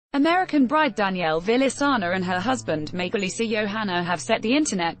American bride Danielle Villasana and her husband Magalisa Johanna have set the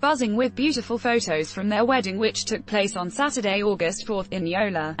internet buzzing with beautiful photos from their wedding, which took place on Saturday, August 4 in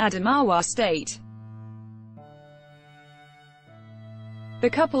Yola, Adamawa State. The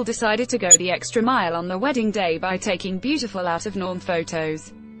couple decided to go the extra mile on the wedding day by taking beautiful out-of-norm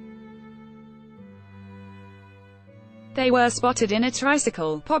photos. They were spotted in a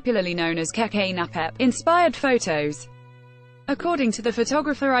tricycle, popularly known as keke napep, inspired photos. According to the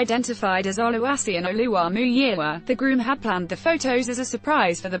photographer identified as Oluwaseun Oluwamuyiwa, the groom had planned the photos as a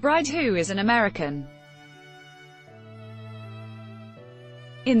surprise for the bride, who is an American.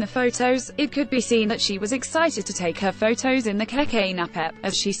 In the photos, it could be seen that she was excited to take her photos in the keke napep,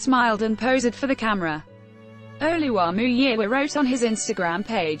 as she smiled and posed for the camera. Oluwamuyiwa wrote on his Instagram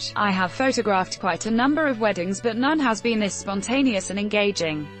page, "I have photographed quite a number of weddings, but none has been this spontaneous and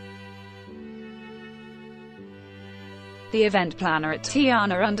engaging." The event planner at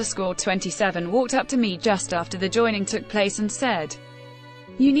Tiana_27 walked up to me just after the joining took place and said,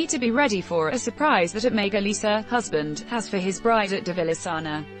 "You need to be ready for a surprise that Magalisa, husband, has for his bride at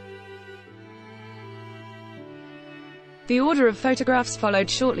Villasana." The order of photographs followed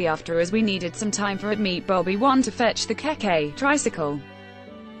shortly after, as we needed some time for Meet Bobby One to fetch the keke tricycle.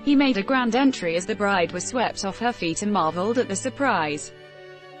 He made a grand entry as the bride was swept off her feet and marveled at the surprise.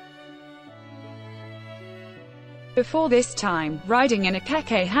 Before this time, riding in a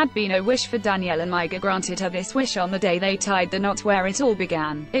keke had been a wish for Danielle, and Maiga granted her this wish on the day they tied the knot where it all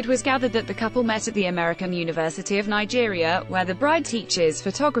began. It was gathered that the couple met at the American University of Nigeria, where the bride teaches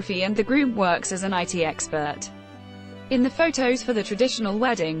photography and the groom works as an IT expert. In the photos for the traditional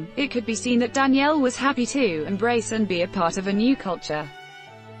wedding, it could be seen that Danielle was happy to embrace and be a part of a new culture.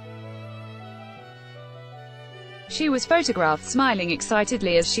 She was photographed smiling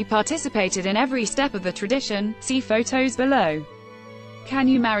excitedly as she participated in every step of the tradition. See photos below. Can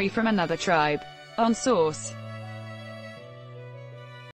you marry from another tribe? On Source.